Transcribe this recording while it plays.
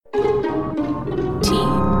TNKR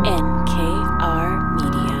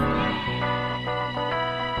Media.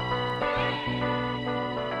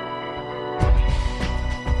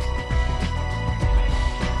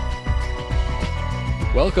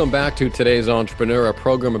 Welcome back to today's Entrepreneur, a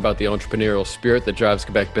program about the entrepreneurial spirit that drives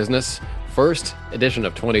Quebec business. First edition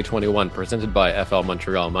of 2021, presented by FL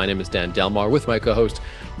Montreal. My name is Dan Delmar with my co-host,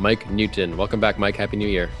 Mike Newton. Welcome back, Mike. Happy New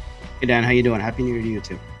Year. Hey, Dan. How you doing? Happy New Year to you,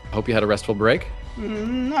 too. Hope you had a restful break.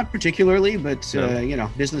 Not particularly, but,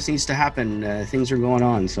 business needs to happen. Things are going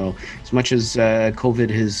on. So as much as COVID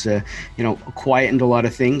has, quietened a lot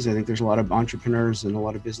of things, I think there's a lot of entrepreneurs and a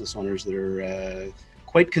lot of business owners that are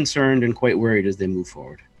quite concerned and quite worried as they move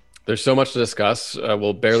forward. There's so much to discuss.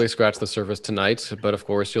 We'll barely scratch the surface tonight, but of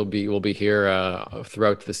course we'll be here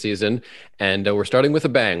throughout the season. And we're starting with a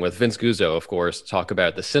bang with Vince Guzzo, of course, talk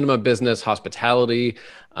about the cinema business, hospitality,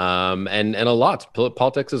 and a lot,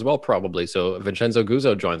 politics as well, probably. So Vincenzo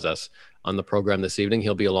Guzzo joins us on the program this evening.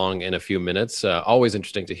 He'll be along in a few minutes. Always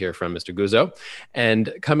interesting to hear from Mr. Guzzo.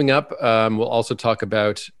 And coming up, we'll also talk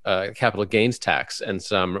about capital gains tax and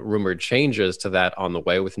some rumored changes to that on the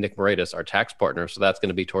way with Nick Moratis, our tax partner. So that's going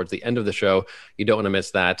to be towards the end of the show. You don't want to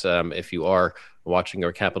miss that if you are watching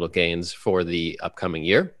our capital gains for the upcoming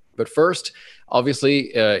year. But first,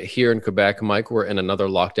 obviously, here in Quebec, Mike, we're in another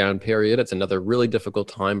lockdown period. It's another really difficult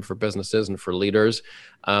time for businesses and for leaders.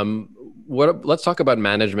 Let's talk about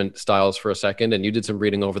management styles for a second. And you did some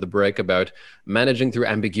reading over the break about managing through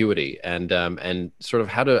ambiguity and sort of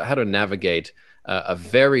how to navigate a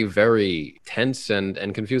very, very tense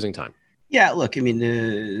and confusing time. Yeah, look, I mean,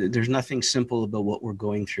 there's nothing simple about what we're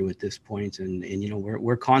going through at this point. And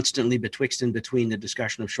we're constantly betwixt and between the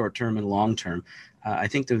discussion of short term and long term. I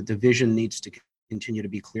think the vision needs to continue to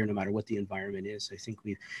be clear no matter what the environment is. I think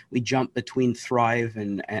we jump between thrive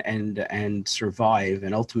and survive,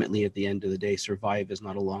 and ultimately at the end of the day, survive is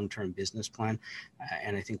not a long-term business plan.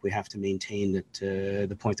 And I think we have to maintain that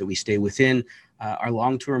the point that we stay within our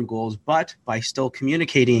long-term goals, but by still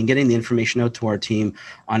communicating and getting the information out to our team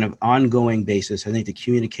on an ongoing basis. I think the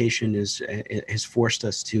communication has forced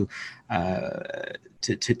us to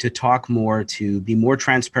talk more, to be more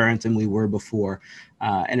transparent than we were before.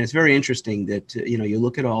 And it's very interesting that, you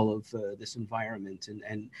look at all of this environment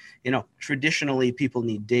and traditionally people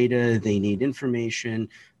need data, they need information,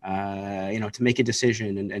 to make a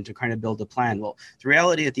decision and to kind of build a plan. Well, the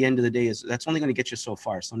reality at the end of the day is that's only going to get you so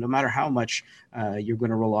far. So no matter how much you're going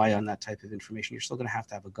to rely on that type of information, you're still going to have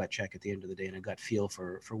a gut check at the end of the day and a gut feel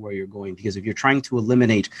for where you're going. Because if you're trying to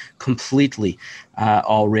eliminate completely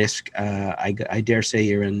all risk, I dare say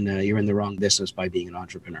you're in the wrong business by being an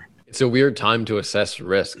entrepreneur. It's a weird time to assess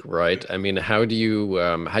risk, right? I mean, how do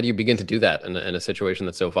you begin to do that in a situation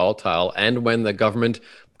that's so volatile, and when the government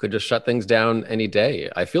could just shut things down any day?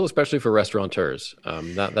 I feel, especially for restaurateurs,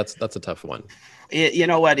 that's a tough one. You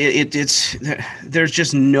know what? There's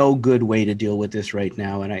just no good way to deal with this right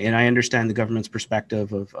now, and I understand the government's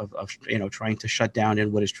perspective of trying to shut down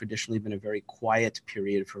in what has traditionally been a very quiet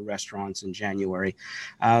period for restaurants in January.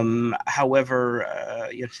 However,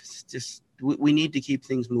 we need to keep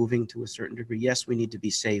things moving to a certain degree. Yes, we need to be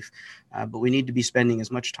safe, but we need to be spending as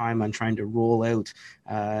much time on trying to roll out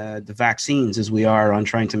the vaccines as we are on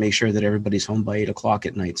trying to make sure that everybody's home by 8:00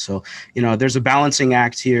 at night. So, there's a balancing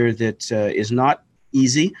act here that is not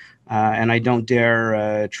easy. And I don't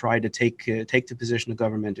dare try to take the position of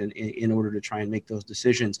government in order to try and make those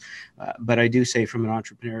decisions. But I do say from an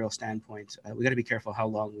entrepreneurial standpoint, we got to be careful how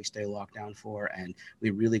long we stay locked down for. And we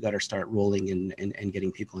really got to start rolling and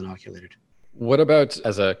getting people inoculated. What about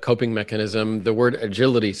as a coping mechanism? The word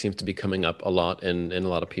agility seems to be coming up a lot in a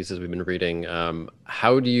lot of pieces we've been reading.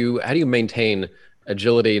 How do you maintain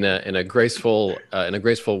agility in a graceful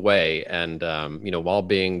way, and while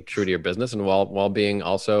being true to your business and while being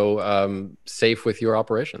also safe with your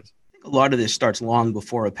operations? A lot of this starts long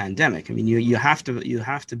before a pandemic. I mean, you have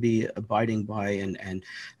to be abiding by and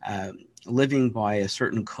living by a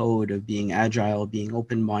certain code of being agile, being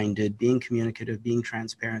open-minded, being communicative, being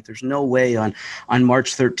transparent. There's no way on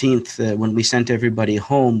March 13th when we sent everybody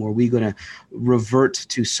home were we going to revert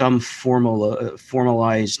to some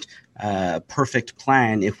formalized perfect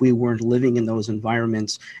plan if we weren't living in those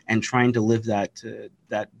environments and trying to live that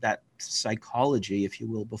psychology, if you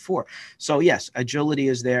will, before. So yes, agility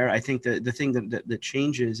is there. I think the thing that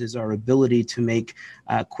changes is our ability to make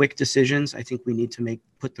quick decisions. I think we need to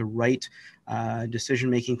put the right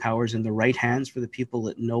decision-making powers in the right hands for the people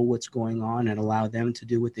that know what's going on and allow them to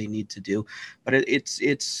do what they need to do. But it's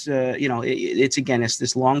this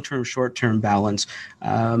long-term, short-term balance.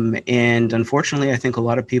 And unfortunately, I think a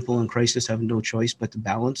lot of people in crisis have no choice but to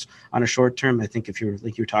balance on a short term. I think if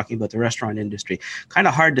you're talking about the restaurant industry, kind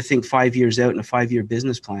of hard to think 5 years out and a 5-year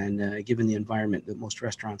business plan, given the environment that most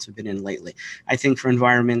restaurants have been in lately. I think for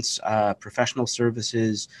environments, professional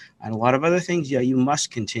services, and a lot of other things, you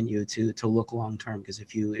must continue to look long term, because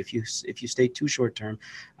if you stay too short term,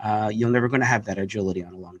 you're never going to have that agility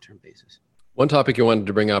on a long term basis. One topic you wanted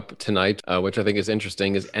to bring up tonight, which I think is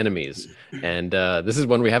interesting, is enemies. And this is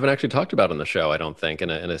one we haven't actually talked about on the show, I don't think, in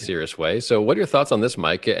a serious way. So what are your thoughts on this,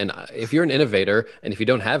 Mike? And if you're an innovator, and if you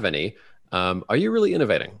don't have any, are you really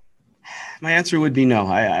innovating? My answer would be no.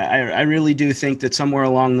 I really do think that somewhere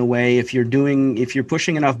along the way, if you're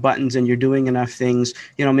pushing enough buttons and you're doing enough things,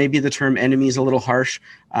 maybe the term enemy is a little harsh,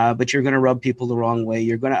 but you're going to rub people the wrong way.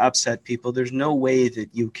 You're going to upset people. There's no way that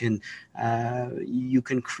you can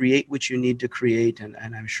create what you need to create.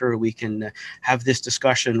 And I'm sure we can have this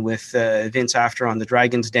discussion with Vince after on the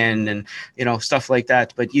Dragon's Den and, stuff like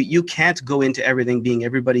that. But you can't go into everything being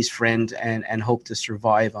everybody's friend and hope to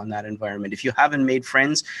survive on that environment. If you haven't made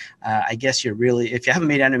friends, I guess if you haven't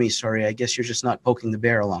made enemies, I guess you're just not poking the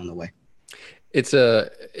bear along the way. It's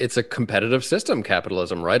a competitive system,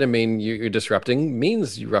 capitalism, right? I mean, you're disrupting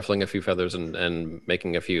means you're ruffling a few feathers and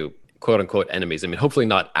making a few quote unquote enemies. I mean, hopefully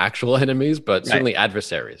not actual enemies, but certainly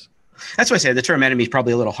adversaries. That's why I say the term enemy is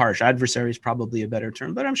probably a little harsh. Adversary is probably a better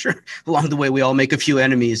term, but I'm sure along the way we all make a few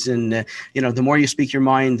enemies. And the more you speak your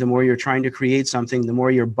mind, the more you're trying to create something, the more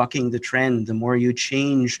you're bucking the trend, the more you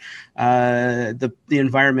change the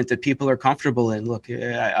environment that people are comfortable in. Look,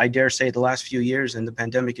 I dare say the last few years, and the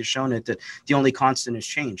pandemic has shown it, that the only constant is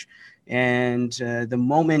change. And the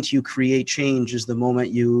moment you create change is the moment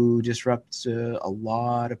you disrupt a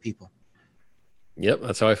lot of people. Yep,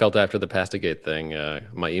 that's how I felt after the Pastagate thing.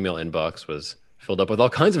 My email inbox was filled up with all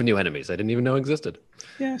kinds of new enemies I didn't even know existed.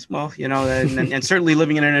 Yes, well, and certainly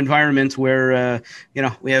living in an environment where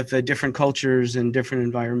we have different cultures and different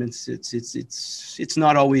environments. It's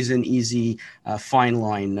not always an easy fine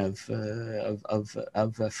line of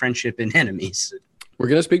friendship and enemies. We're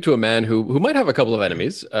going to speak to a man who might have a couple of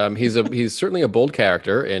enemies. He's certainly a bold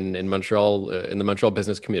character in Montreal, in the Montreal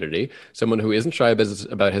business community, someone who isn't shy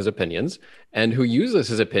about his opinions and who uses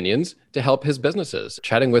his opinions to help his businesses.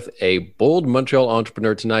 Chatting with a bold Montreal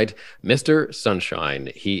entrepreneur tonight, Mr. Sunshine.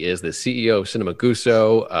 He is the CEO of Cinémas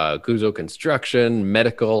Guzzo, Guzzo Construction,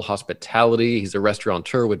 Medical, Hospitality. He's a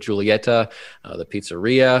restaurateur with Giulietta, the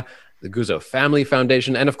pizzeria, the Guzzo Family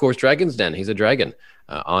Foundation, and of course, Dragon's Den. He's a dragon.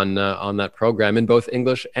 On that program in both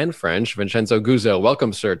English and French. Vincenzo Guzzo,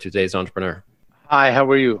 welcome, sir, to today's Entrepreneur. Hi, how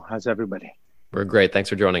are you? How's everybody? We're great. Thanks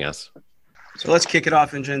for joining us. So let's kick it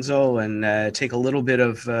off, Vincenzo, and take a little bit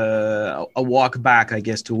of a walk back, I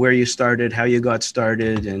guess, to where you started, how you got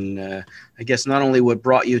started, and I guess not only what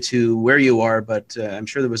brought you to where you are, but I'm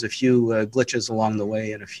sure there was a few glitches along the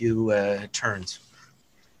way and a few turns.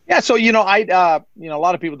 Yeah, so, a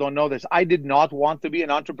lot of people don't know this. I did not want to be an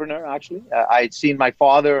entrepreneur, actually. I'd seen my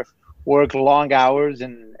father work long hours,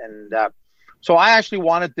 and so I actually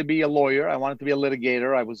wanted to be a lawyer. I wanted to be a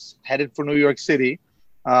litigator. I was headed for New York City.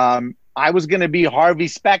 I was going to be Harvey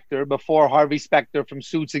Specter before Harvey Specter from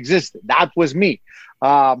Suits existed. That was me.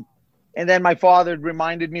 And then my father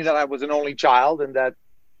reminded me that I was an only child and that,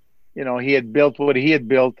 he had built what he had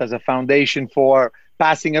built as a foundation for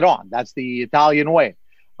passing it on. That's the Italian way.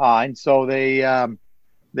 And so they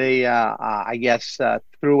I guess,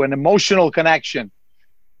 through an emotional connection,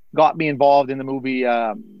 got me involved in the movie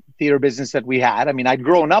theater business that we had. I mean, I'd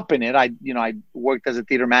grown up in it. I worked as a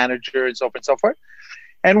theater manager and so forth and so forth.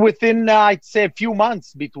 And within, I'd say, a few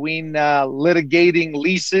months between litigating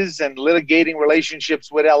leases and litigating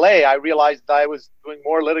relationships with LA, I realized I was doing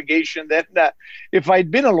more litigation than if I'd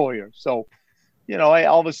been a lawyer. So,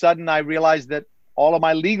 all of a sudden I realized that all of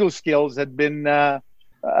my legal skills had been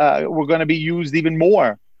were going to be used even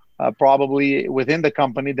more, probably within the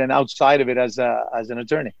company than outside of it as an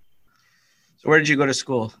attorney. So where did you go to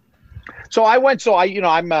school? So I'm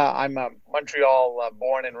a Montreal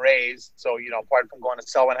born and raised. So, apart from going to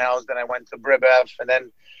Selwyn House, then I went to Brebeuf, and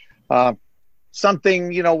then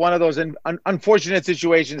something, one of those unfortunate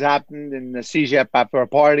situations happened in the CEGEP after a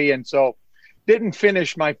party. And so didn't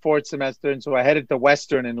finish my fourth semester. And so I headed to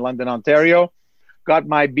Western in London, Ontario. Got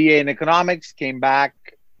my BA in economics, came back,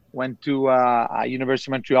 went to University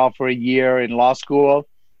of Montreal for a year in law school.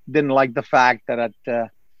 Didn't like the fact that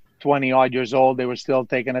at 20 odd years old, they were still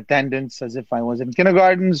taking attendance as if I was in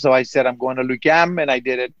kindergarten. So I said, I'm going to LUQAM, and I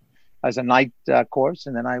did it as a night course.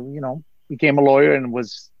 And then I, became a lawyer and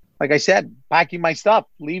was, like I said, packing my stuff,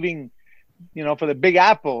 leaving, for the Big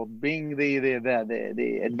Apple, being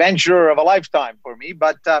the adventure of a lifetime for me.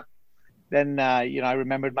 But then, I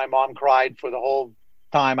remembered my mom cried for the whole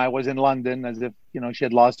time I was in London as if, she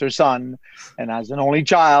had lost her son and as an only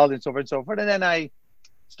child and so forth and so forth. And then I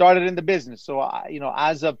started in the business. So,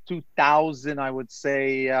 as of 2000, I would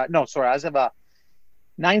say, as of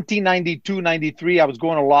 1992, 93, I was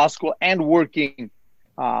going to law school and working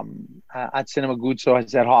at Cinémas Guzzo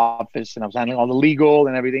as head office, and I was handling all the legal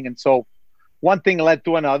and everything. And so one thing led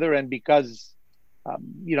to another. And because,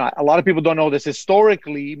 a lot of people don't know this,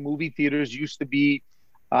 historically, movie theaters used to be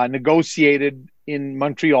negotiated in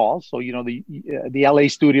Montreal. So, the LA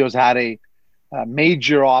studios had a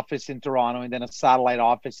major office in Toronto and then a satellite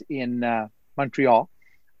office in Montreal.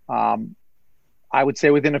 I would say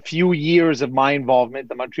within a few years of my involvement,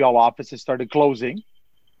 the Montreal offices started closing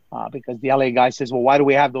because the LA guy says, well, why do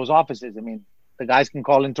we have those offices? I mean, the guys can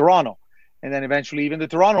call in Toronto. And then eventually even the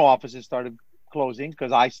Toronto offices started closing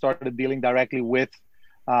because I started dealing directly with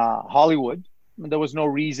Hollywood. And there was no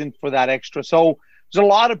reason for that extra. So there's a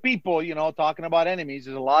lot of people, talking about enemies.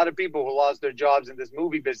 There's a lot of people who lost their jobs in this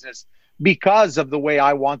movie business because of the way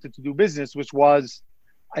I wanted to do business, which was,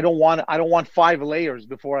 I don't want 5 layers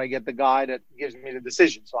before I get the guy that gives me the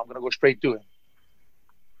decision. So I'm going to go straight to it.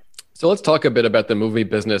 So let's talk a bit about the movie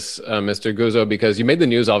business, Mr. Guzzo, because you made the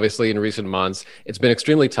news, obviously, in recent months. It's been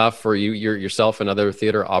extremely tough for yourself and other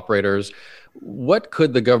theater operators. What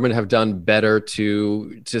could the government have done better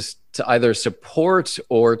to either support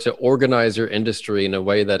or to organize your industry in a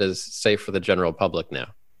way that is safe for the general public now?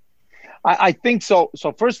 I think so.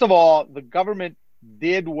 So first of all, the government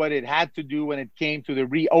did what it had to do when it came to the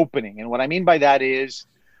reopening. And what I mean by that is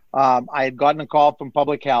I had gotten a call from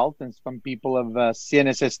public health and from people of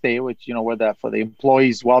CNSST, which, were for the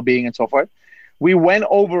employees' well-being and so forth. We went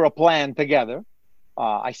over a plan together.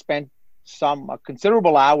 I spent some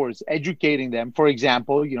considerable hours educating them. For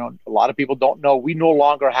example, a lot of people don't know, we no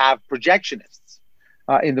longer have projectionists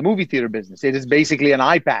in the movie theater business. It is basically an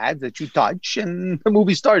iPad that you touch and the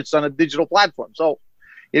movie starts on a digital platform. So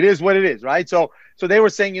it is what it is, right? So they were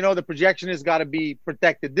saying, the projectionist got to be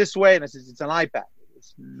protected this way. And I said, it's an iPad.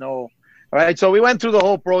 All right. So we went through the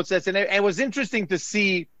whole process, and it was interesting to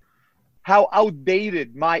see how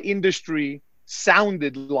outdated my industry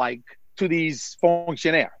sounded like to these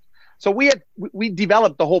fonctionnaires. So we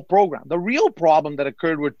developed the whole program. The real problem that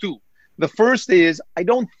occurred were two. The first is, I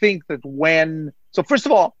don't think that so first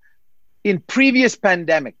of all, in previous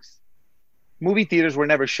pandemics, movie theaters were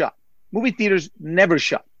never shut. Movie theaters never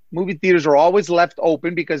shut. Movie theaters are always left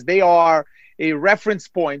open because they are a reference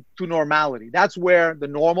point to normality. That's where the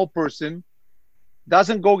normal person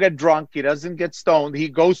doesn't go get drunk. He doesn't get stoned. He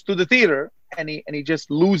goes to the theater and he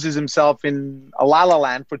just loses himself in a la la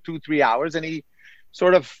land for 2-3 hours, and he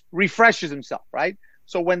sort of refreshes himself, right?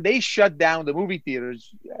 So when they shut down the movie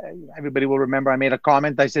theaters, everybody will remember I made a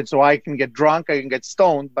comment. I said, so I can get drunk, I can get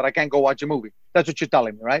stoned, but I can't go watch a movie. That's what you're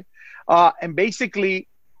telling me, right? And basically,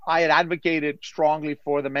 I had advocated strongly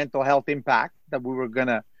for the mental health impact that we were going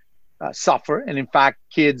to suffer. And in fact,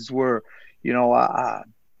 kids were, the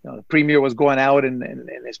premier was going out in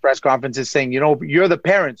his press conferences saying, you're the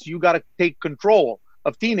parents, you got to take control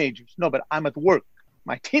of teenagers. No, but I'm at work.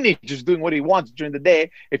 My teenager's doing what he wants during the day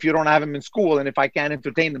if you don't have him in school and if I can't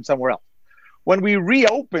entertain them somewhere else. When we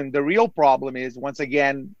reopened, the real problem is, once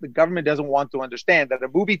again, the government doesn't want to understand that a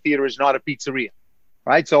movie theater is not a pizzeria,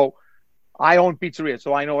 right? So I own pizzeria,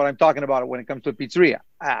 so I know what I'm talking about when it comes to a pizzeria.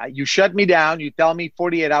 You shut me down, you tell me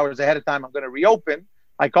 48 hours ahead of time I'm going to reopen.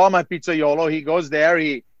 I call my pizzaiolo, he goes there,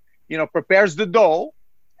 he prepares the dough,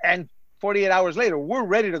 and 48 hours later, we're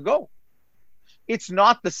ready to go. It's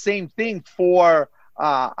not the same thing for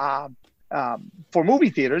movie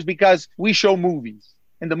theaters because we show movies.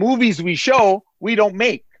 And the movies we show, we don't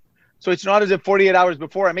make. So it's not as if 48 hours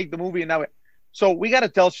before I make the movie and now so we got to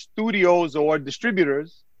tell studios or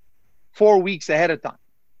distributors 4 weeks ahead of time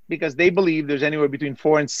because they believe there's anywhere between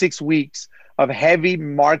 4 and 6 weeks of heavy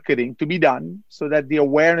marketing to be done so that the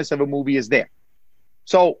awareness of a movie is there.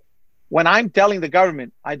 So when I'm telling the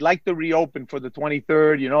government, I'd like to reopen for the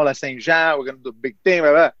 23rd, La Saint-Jean, we're going to do a big thing,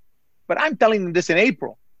 blah, blah. But I'm telling them this in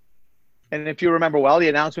April. And if you remember well, the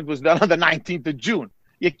announcement was done on the 19th of June.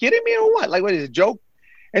 You kidding me or what? Like, what is it, a joke?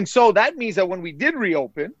 And so that means that when we did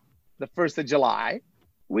reopen, the 1st of July,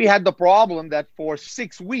 we had the problem that for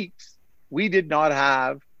 6 weeks, we did not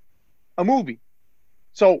have a movie.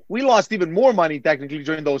 So we lost even more money technically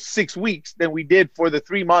during those 6 weeks than we did for the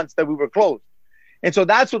 3 months that we were closed. And so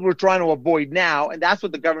that's what we're trying to avoid now. And that's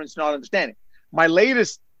what the government's not understanding. My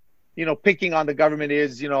latest picking on the government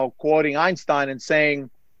is, quoting Einstein and saying,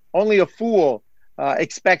 only a fool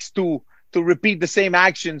expects to repeat the same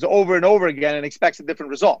actions over and over again and expects a different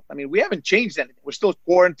result. I mean, we haven't changed anything. We're still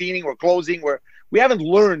quarantining, we're closing, we haven't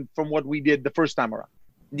learned from what we did the first time around.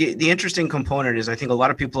 The interesting component is I think a lot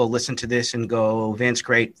of people will listen to this and go, Vince,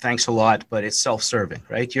 great, thanks a lot, but it's self-serving,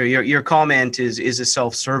 right? Your comment is a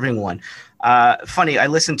self-serving one. Funny, I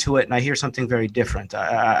listen to it and I hear something very different.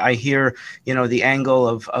 I hear, the angle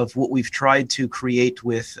of what we've tried to create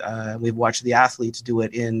with, we've watched the athletes do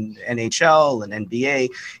it in NHL and NBA.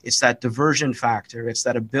 It's that diversion factor. It's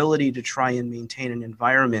that ability to try and maintain an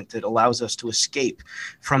environment that allows us to escape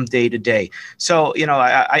from day to day. So,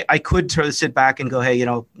 I could sort of sit back and go, hey,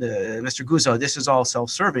 Mr. Guzzo, this is all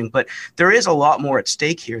self-serving, but there is a lot more at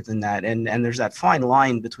stake here than that. And there's that fine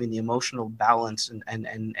line between the emotional balance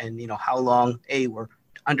and how long we're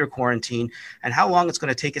under quarantine and how long it's going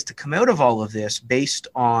to take us to come out of all of this based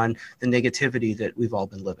on the negativity that we've all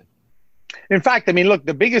been living. In fact, I mean, look,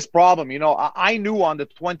 the biggest problem, I knew on the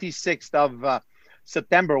 26th of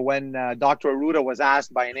September when Dr. Arruda was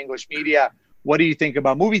asked by an English media, what do you think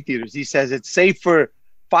about movie theaters? He says it's safe for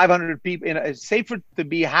 500 people. It's safer to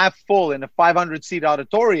be half full in a 500-seat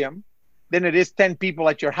auditorium than it is 10 people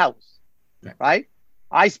at your house, right?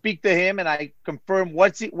 I speak to him and I confirm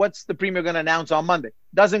what's the premier going to announce on Monday.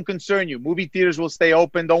 Doesn't concern you. Movie theaters will stay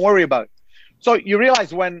open. Don't worry about it. So you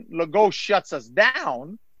realize when Legault shuts us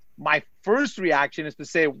down, my first reaction is to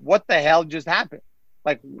say, what the hell just happened?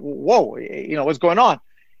 Like, whoa, what's going on?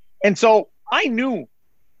 And so I knew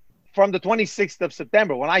from the 26th of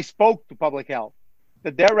September when I spoke to Public Health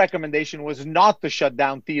that their recommendation was not to shut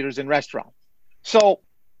down theaters and restaurants. So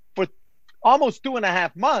for almost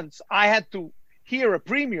 2.5 months, I had to hear a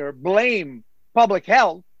premier blame Public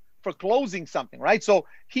Health for closing something, right? So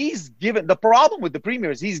the problem with the premier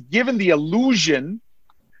is he's given the illusion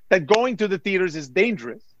that going to the theaters is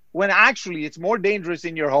dangerous, when actually it's more dangerous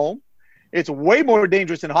in your home. It's way more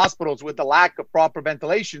dangerous in hospitals with the lack of proper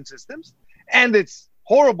ventilation systems. And it's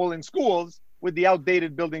horrible in schools with the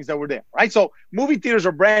outdated buildings that were there, right? So movie theaters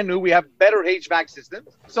are brand new. We have better HVAC systems.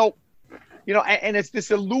 So, and it's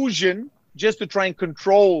this illusion just to try and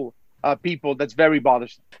control people that's very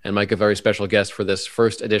bothersome. And Mike, a very special guest for this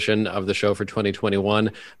first edition of the show for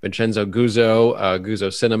 2021, Vincenzo Guzzo,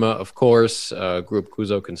 Guzzo Cinema, of course, Group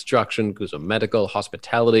Guzzo Construction, Guzzo Medical,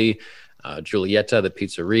 Hospitality, Giulietta, the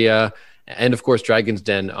pizzeria, and of course, Dragon's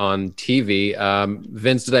Den on TV.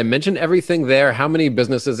 Vince, did I mention everything there? How many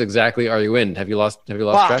businesses exactly are you in? Have you lost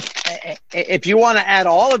track? If you want to add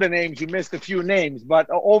all of the names, you missed a few names. But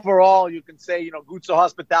overall, you can say, Guzzo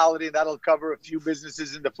Hospitality, that'll cover a few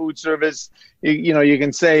businesses in the food service. You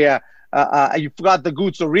can say you forgot the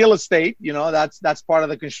Guzzo Real Estate. That's part of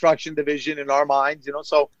the construction division in our minds.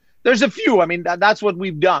 So there's a few. I mean, that's what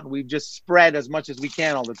we've done. We've just spread as much as we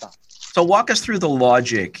can all the time. So walk us through the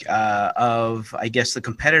logic of, I guess, the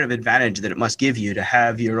competitive advantage that it must give you to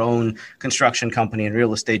have your own construction company and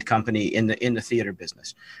real estate company in the theater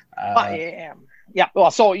business. Yeah.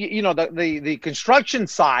 Well, so, the construction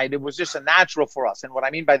side, it was just a natural for us. And what I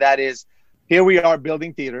mean by that is here we are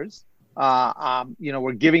building theaters.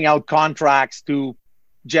 We're giving out contracts to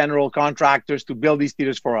general contractors to build these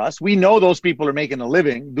theaters for us. We know those people are making a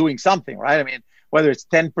living doing something, right? I mean, whether it's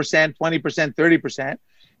 10%, 20%, 30%.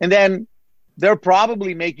 And then they're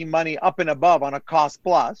probably making money up and above on a cost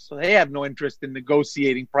plus. So they have no interest in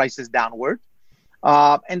negotiating prices downward.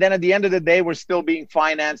 And then at the end of the day, we're still being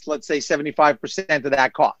financed, let's say 75% of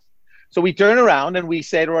that cost. So we turn around and we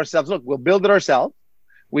say to ourselves, look, we'll build it ourselves.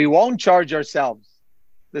 We won't charge ourselves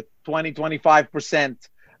the 20, 25%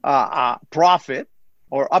 profit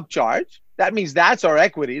or upcharge. That means that's our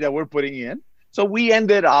equity that we're putting in. So we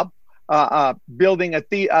ended up building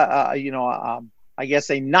I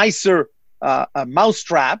guess a nicer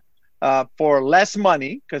mousetrap for less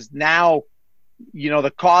money, because now,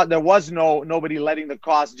 the cost, there was nobody letting the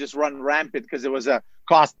cost just run rampant because it was a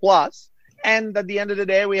cost plus. And at the end of the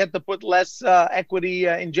day, we had to put less equity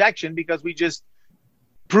injection because we just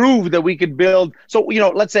proved that we could build. So,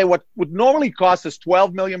 let's say what would normally cost us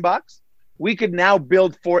 $12 million, we could now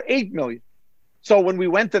build for $8 million. So when we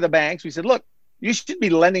went to the banks, we said, look, you should be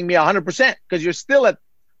lending me 100% because you're still at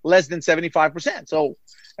less than 75%. So,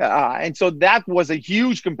 and so that was a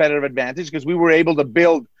huge competitive advantage because we were able to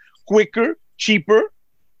build quicker, cheaper,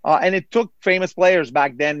 and it took famous players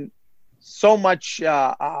back then so much,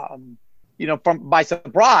 by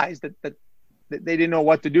surprise that they didn't know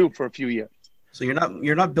what to do for a few years. So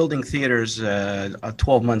you're not building theaters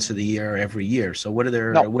 12 months of the year every year. So what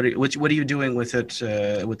are you doing with it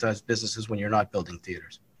with those businesses when you're not building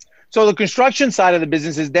theaters? So the construction side of the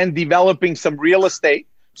business is then developing some real estate.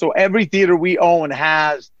 So every theater we own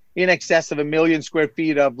has in excess of 1 million square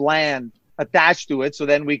feet of land attached to it. So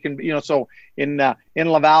then we can, so in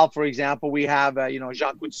Laval, for example, we have,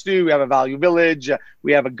 Jean Coutu, we have a Value Village,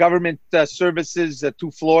 we have a government services,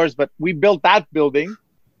 2 floors, but we built that building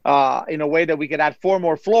in a way that we could add 4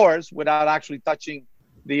 more floors without actually touching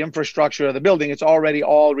the infrastructure of the building. It's already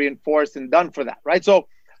all reinforced and done for that, right? So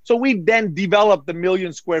we then developed the 1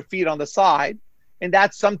 million square feet on the side, and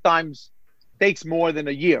that sometimes takes more than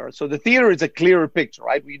a year. So the theater is a clearer picture,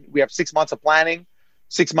 right? We have 6 months of planning,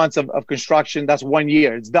 6 months of construction. That's 1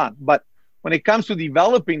 year. It's done. But when it comes to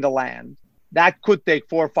developing the land, that could take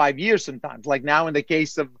 4 or 5 years sometimes. Like now in the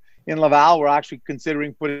case of in Laval, we're actually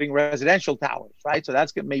considering putting residential towers, right? So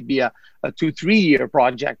that's maybe a 2-3 year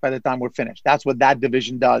project by the time we're finished. That's what that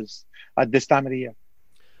division does at this time of the year.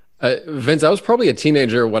 Vince, I was probably a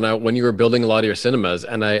teenager when you were building a lot of your cinemas,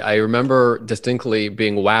 and I remember distinctly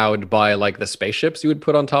being wowed by like the spaceships you would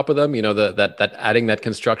put on top of them. You know, that adding that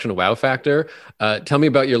construction wow factor. Tell me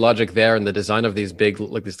about your logic there and the design of these big,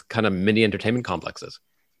 like these kind of mini entertainment complexes.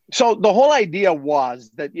 So the whole idea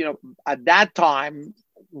was that, you know, at that time,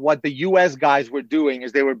 what the U.S. guys were doing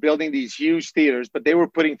is they were building these huge theaters, but they were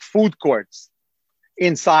putting food courts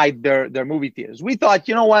inside their movie theaters. We thought,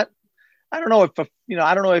 you know what? I don't know if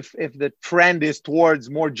the trend is towards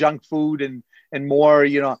more junk food and more,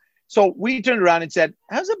 you know. So we turned around and said,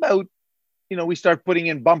 how's about, you know, we start putting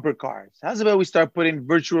in bumper cars? How's about we start putting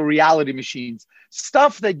virtual reality machines,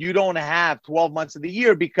 stuff that you don't have 12 months of the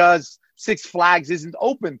year because Six Flags isn't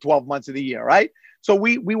open 12 months of the year, right? So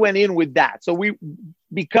we went in with that. So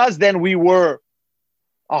because then we were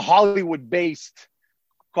a Hollywood-based,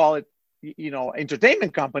 call it, you know,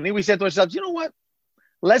 entertainment company, we said to ourselves, you know what?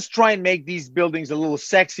 Let's try and make these buildings a little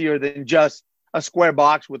sexier than just a square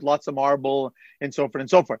box with lots of marble and so forth and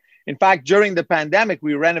so forth. In fact, during the pandemic,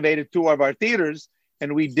 we renovated 2 of our theaters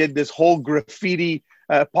and we did this whole graffiti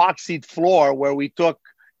epoxied floor where we took,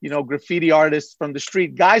 you know, graffiti artists from the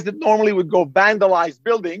street, guys that normally would go vandalize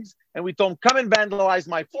buildings, and we told them, come and vandalize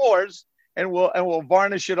my floors and we'll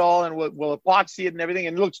varnish it all and we'll epoxy it and everything.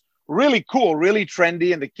 And it looks really cool, really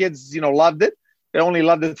trendy. And the kids, you know, loved it. They only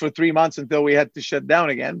loved it for 3 months until we had to shut down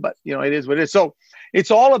again. But, you know, it is what it is. So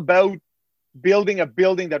it's all about building a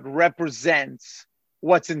building that represents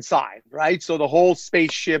what's inside, right? So the whole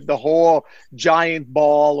spaceship, the whole giant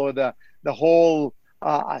ball, or the whole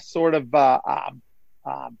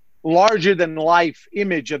larger than life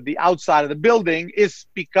image of the outside of the building is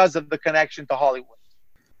because of the connection to Hollywood.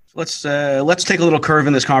 Let's take a little curve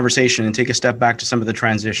in this conversation and take a step back to some of the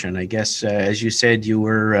transition. I guess, as you said, you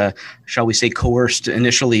were, shall we say, coerced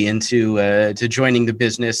initially into to joining the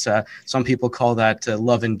business. Some people call that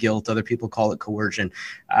love and guilt. Other people call it coercion.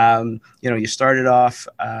 You started off,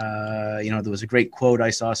 there was a great quote I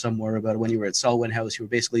saw somewhere about when you were at Selwyn House, you were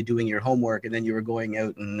basically doing your homework and then you were going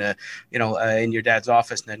out and, in your dad's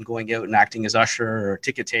office and then going out and acting as usher or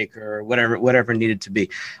ticket taker or whatever needed to be.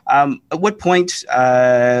 At what point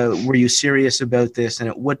were you serious about this, and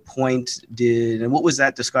at what point what was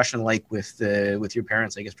that discussion like with your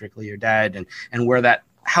parents, I guess particularly your dad, and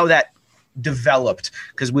how that developed?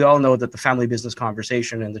 Because we all know that the family business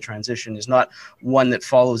conversation and the transition is not one that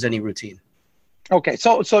follows any routine. Okay,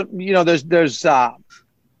 so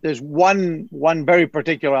there's one very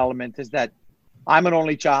particular element is that I'm an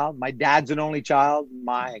only child. My dad's an only child.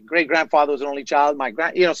 My great grandfather was an only child.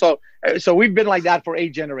 So we've been like that for 8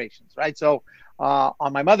 generations, right? So.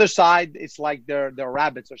 On my mother's side, it's like they're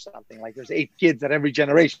rabbits or something. Like there's 8 kids at every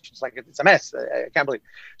generation. It's like it's a mess. I can't believe.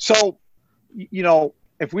 So,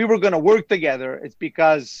 if we were going to work together, it's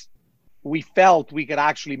because we felt we could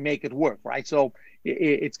actually make it work, right? So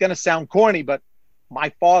it's going to sound corny, but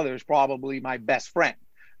my father is probably my best friend.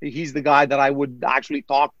 He's the guy that I would actually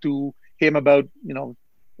talk to him about,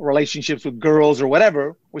 relationships with girls or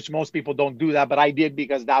whatever, which most people don't do that, but I did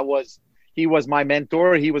because he was my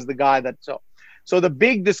mentor. He was the guy So the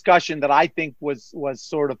big discussion that I think was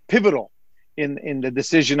sort of pivotal in the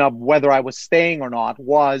decision of whether I was staying or not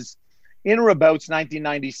was in or about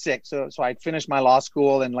 1996. So I'd finished my law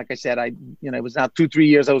school, and like I said, it was now 2-3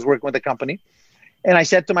 years I was working with the company, and I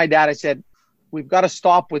said to my dad, I said, we've got to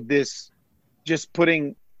stop with this, just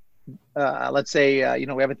putting, let's say,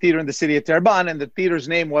 we have a theater in the city of Terrebonne, and the theater's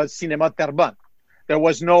name was Cinémas Terrebonne. There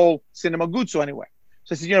was no Cinémas Guzzo anywhere.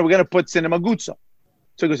 So I said, we're going to put Cinémas Guzzo.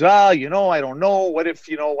 So he goes, I don't know. What if,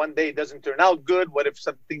 one day it doesn't turn out good? What if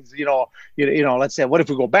something's, let's say, what if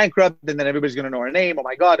we go bankrupt and then everybody's going to know our name? Oh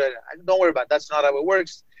my God, don't worry about it. That's not how it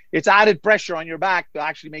works. It's added pressure on your back to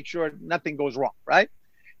actually make sure nothing goes wrong, right?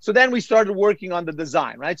 So then we started working on the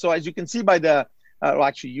design, right? So as you can see by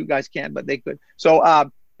actually you guys can't, but they could. So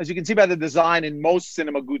as you can see by the design in most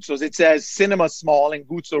Cinémas Guzzos, it says cinema small and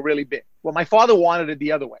Guzzo really big. Well, my father wanted it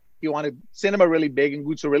the other way. He wanted cinema really big and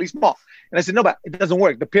Guzzo really small. And I said, no, but it doesn't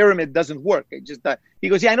work. The pyramid doesn't work. It just he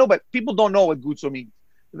goes, yeah, I know, but people don't know what Guzzo means.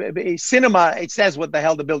 Cinema, it says what the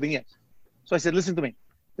hell the building is. So I said, listen to me.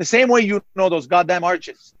 The same way you know those goddamn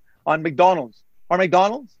arches on McDonald's. Or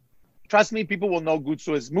McDonald's, trust me, people will know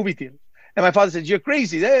Guzzo as movie theaters. And my father said, you're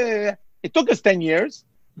crazy. It took us 10 years,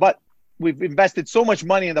 but we've invested so much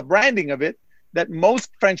money in the branding of it that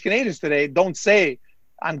most French Canadians today don't say,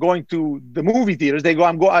 I'm going to the movie theaters. They go,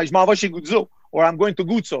 je m'en vais chez Guzzo, or I'm going to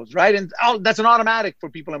Guzzo's, right? And that's an automatic for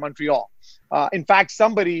people in Montreal. In fact,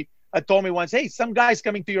 somebody told me once, hey, some guy's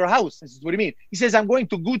coming to your house. I said, what do you mean? He says, I'm going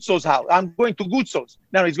to Guzzo's house. I'm going to Guzzo's.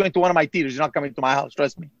 No, he's going to one of my theaters. He's not coming to my house,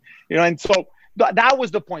 trust me. And so that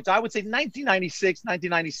was the point. So I would say 1996,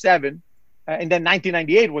 1997, and then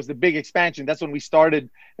 1998 was the big expansion. That's when we started.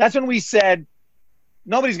 That's when we said,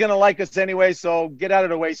 nobody's going to like us anyway, so get out of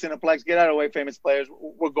the way, Cineplex, get out of the way, Famous Players.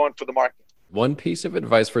 We're going for the market. One piece of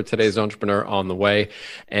advice for today's entrepreneur on the way.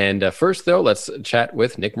 And first, though, let's chat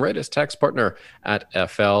with Nick Moretus, tax partner at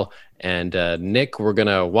FL. And Nick, we're going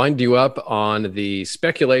to wind you up on the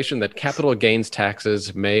speculation that capital gains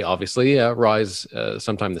taxes may obviously rise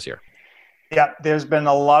sometime this year. Yeah, there's been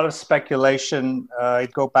a lot of speculation.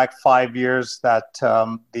 I'd go back 5 years that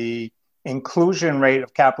the inclusion rate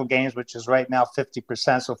of capital gains, which is right now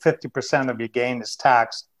 50%, so 50% of your gain is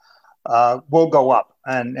taxed, will go up.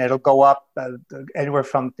 And it'll go up anywhere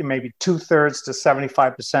from maybe 2/3 to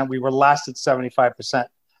 75%. We were last at 75%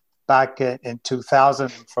 back in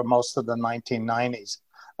 2000 for most of the 1990s.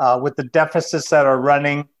 With the deficits that are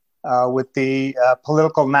running, with the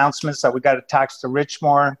political announcements that we got to tax the rich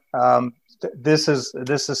more, this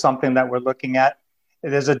is something that we're looking at.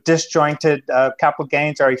 It is a disjointed capital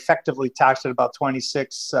gains are effectively taxed at about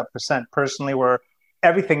 26% personally, where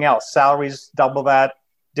everything else, salaries double that,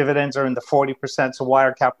 dividends are in the 40%. So why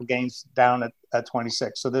are capital gains down at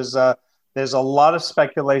 26? So there's a lot of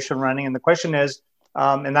speculation running, and the question is,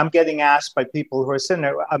 and I'm getting asked by people who are sitting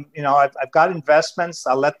there, I've got investments,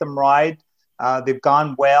 I let them ride. They've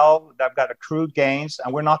gone well. I've got accrued gains,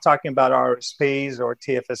 and we're not talking about RSPs or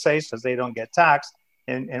TFSAs because they don't get taxed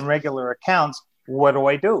in regular accounts. What do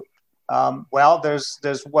I do? Well, there's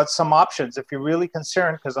some options. If you're really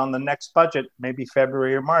concerned, because on the next budget, maybe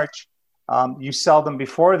February or March, you sell them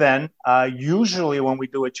before then. Usually when we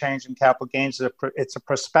do a change in capital gains, it's a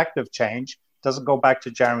prospective change. It doesn't go back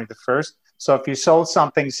to January the 1st. So if you sold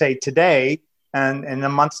something, say today, and in a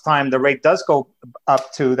month's time, the rate does go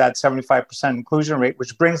up to that 75% inclusion rate,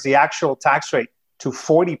 which brings the actual tax rate to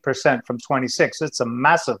 40% from 26. It's a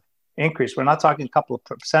massive increase. We're not talking a couple of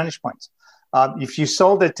percentage points. If you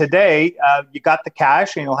sold it today, you got the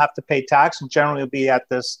cash and you'll have to pay tax, and generally it'll be at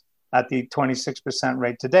the 26%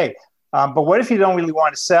 rate today. But what if you don't really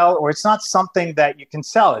want to sell, or it's not something that you can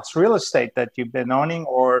sell? It's real estate that you've been owning,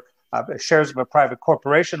 or shares of a private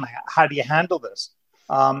corporation. How do you handle this?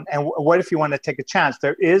 And what if you want to take a chance?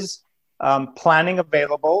 There is planning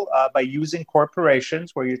available by using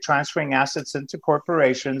corporations, where you're transferring assets into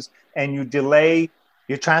corporations and you're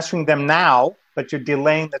transferring them now, but you're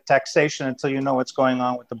delaying the taxation until you know what's going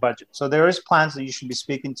on with the budget. So there is plans that you should be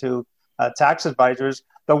speaking to tax advisors.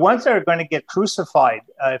 The ones that are going to get crucified,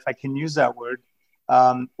 if I can use that word,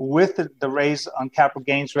 with the raise on capital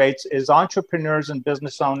gains rates is entrepreneurs and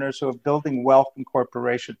business owners who are building wealth in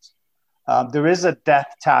corporations. There is a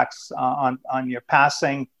death tax on your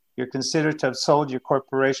passing. You're considered to have sold your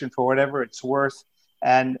corporation for whatever it's worth.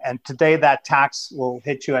 And today that tax will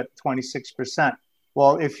hit you at 26%.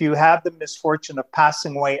 Well, if you have the misfortune of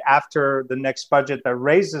passing away after the next budget that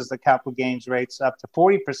raises the capital gains rates up to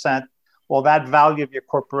 40%, well, that value of your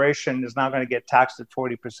corporation is now going to get taxed at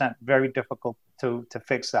 40%. Very difficult to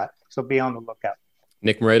fix that. So be on the lookout.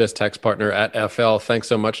 Nick Moretus, tax partner at FL. Thanks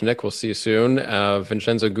so much, Nick. We'll see you soon.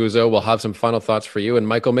 Vincenzo Guzzo, we'll have some final thoughts for you. And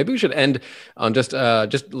Michael, maybe we should end on just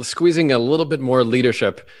squeezing a little bit more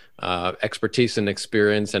leadership, expertise and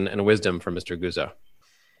experience and wisdom from Mr. Guzzo.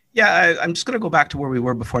 Yeah, I'm just going to go back to where we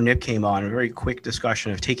were before Nick came on. A very quick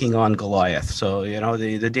discussion of taking on Goliath. So,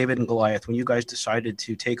 the David and Goliath, when you guys decided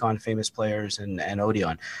to take on Famous Players and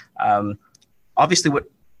Odeon, obviously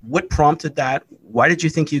what prompted that? Why did you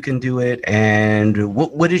think you can do it? And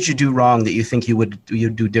what did you do wrong that you think you'd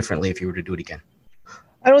do differently if you were to do it again?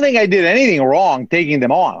 I don't think I did anything wrong taking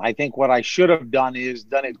them on. I think what I should have done is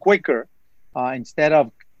done it quicker instead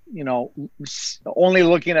of only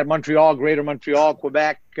looking at Montreal, Greater Montreal,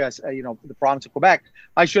 Quebec, the province of Quebec.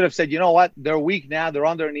 I should have said, you know what, they're weak now, they're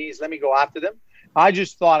on their knees, let me go after them. I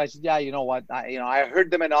said, yeah, you know what, I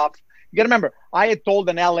heard them enough. You got to remember, I had told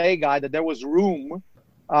an LA guy that there was room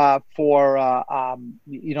they had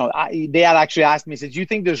actually asked me, said, do you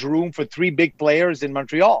think there's room for 3 big players in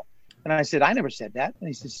Montreal? And I said, I never said that. And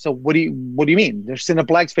he says, so what do you mean? There's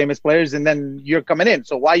Cineplex, Famous Players, and then you're coming in.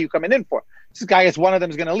 So why are you coming in for? This guy is one of them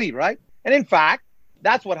is going to leave, right? And in fact,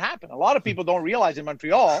 That's what happened. A lot of people don't realize in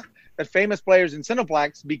Montreal that famous players in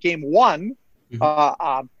Cineplex became one,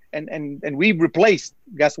 and we replaced,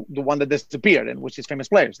 guess, the one that disappeared, and which is Famous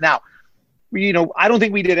Players. Now, I don't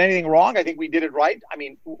think we did anything wrong. I think we did it right. I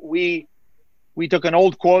mean, we took an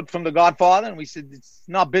old quote from The Godfather, and we said, it's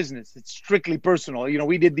not business. It's strictly personal.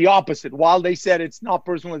 We did the opposite. While they said it's not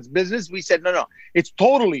personal, it's business, we said, no, it's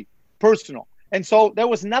totally personal. And so there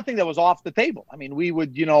was nothing that was off the table. I mean, we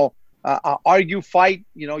would, argue, fight,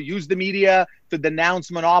 use the media to denounce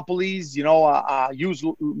monopolies, use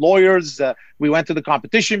lawyers. We went to the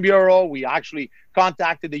Competition Bureau. We actually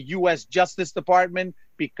contacted the U.S. Justice Department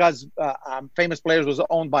because Famous Players was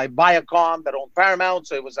owned by Viacom that owned Paramount.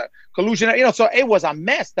 So it was a collusion, so it was a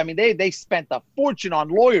mess. I mean, they spent a fortune on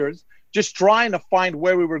lawyers just trying to find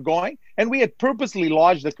where we were going. And we had purposely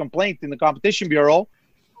lodged a complaint in the Competition Bureau.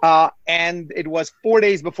 And it was 4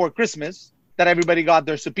 days before Christmas that everybody got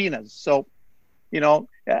their subpoenas. So,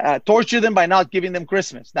 torture them by not giving them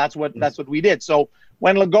Christmas. That's what we did. So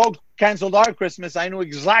when Legault canceled our Christmas, I knew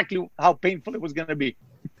exactly how painful it was going to be.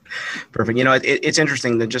 Perfect. It's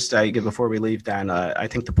interesting that just before we leave, Dan, I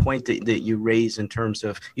think the point that you raise in terms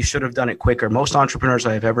of you should have done it quicker. Most entrepreneurs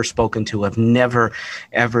I've ever spoken to have never,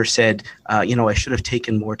 ever said, I should have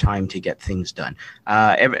taken more time to get things done.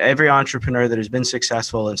 Every entrepreneur that has been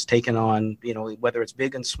successful and has taken on, whether it's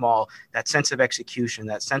big and small, that sense of execution,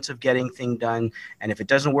 that sense of getting things done. And if it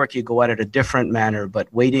doesn't work, you go at it a different manner.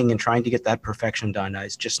 But waiting and trying to get that perfection done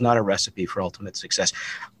is just not a recipe for ultimate success.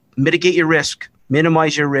 Mitigate your risk.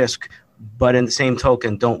 Minimize your risk, but in the same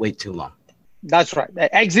token, don't wait too long. That's right.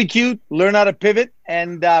 Execute, learn how to pivot,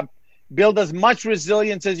 and build as much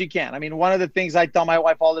resilience as you can. I mean, one of the things I tell my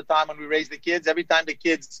wife all the time when we raise the kids, every time the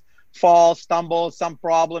kids fall, stumble, some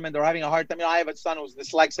problem, and they're having a hard time. I have a son who's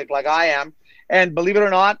dyslexic like I am. And believe it or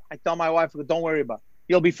not, I tell my wife, don't worry about it.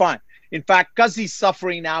 He'll be fine. In fact, because he's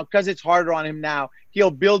suffering now, because it's harder on him now,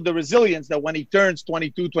 he'll build the resilience that when he turns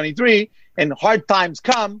 22, 23, and hard times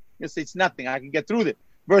come, it's nothing. I can get through it.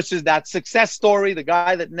 Versus that success story, the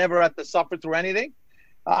guy that never had to suffer through anything.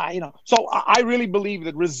 So I really believe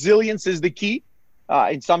that resilience is the key,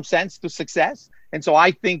 in some sense, to success. And so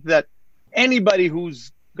I think that anybody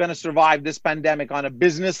who's going to survive this pandemic on a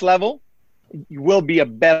business level will be a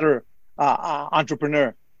better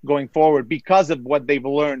entrepreneur going forward because of what they've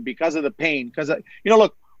learned, because of the pain. Because,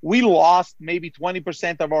 look, we lost maybe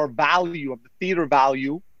 20% of our value, of the theater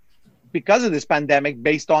value, because of this pandemic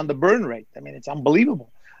based on the burn rate. I mean, it's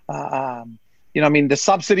unbelievable. The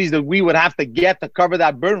subsidies that we would have to get to cover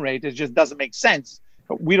that burn rate, it just doesn't make sense.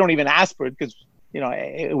 We don't even ask for it because,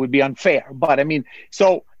 it would be unfair. But I mean,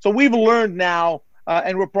 so we've learned now,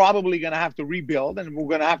 and we're probably going to have to rebuild, and we're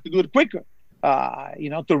going to have to do it quicker,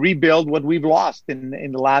 to rebuild what we've lost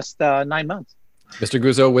in the last 9 months. Mr.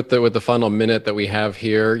 Guzzo, with the final minute that we have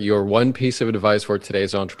here, your one piece of advice for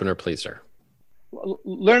today's entrepreneur, please, sir.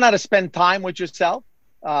 Learn how to spend time with yourself,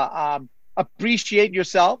 appreciate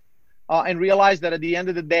yourself, and realize that at the end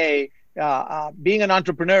of the day, being an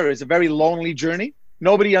entrepreneur is a very lonely journey.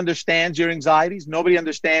 Nobody understands your anxieties. Nobody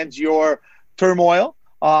understands your turmoil.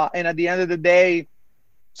 And at the end of the day,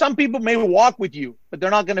 some people may walk with you, but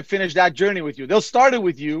they're not going to finish that journey with you. They'll start it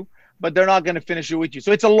with you, but they're not going to finish it with you.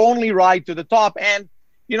 So it's a lonely ride to the top. And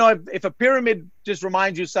if a pyramid just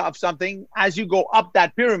reminds you of something, as you go up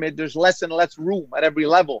that pyramid, there's less and less room at every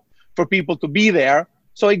level for people to be there.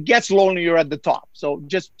 So it gets lonelier at the top. So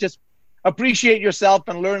just appreciate yourself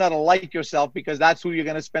and learn how to like yourself, because that's who you're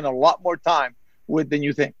going to spend a lot more time with than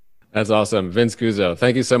you think. That's awesome. Vince Guzzo,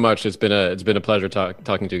 thank you so much. It's been a pleasure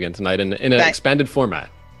talking to you again tonight in an expanded format.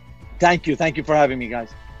 Thank you. Thank you for having me, guys.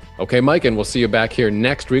 Okay, Mike, and we'll see you back here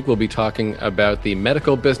next week. We'll be talking about the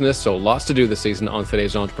medical business, so lots to do this season on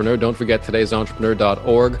Today's Entrepreneur. Don't forget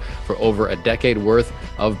today'sentrepreneur.org for over a decade worth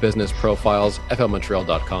of business profiles,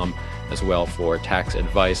 flmontreal.com as well for tax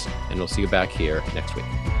advice, and we'll see you back here next week.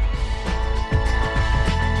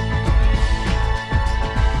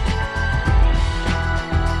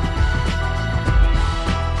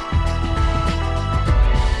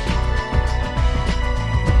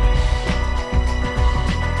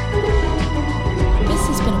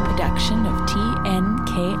 Of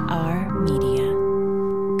TNKR Media.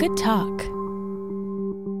 Good talk.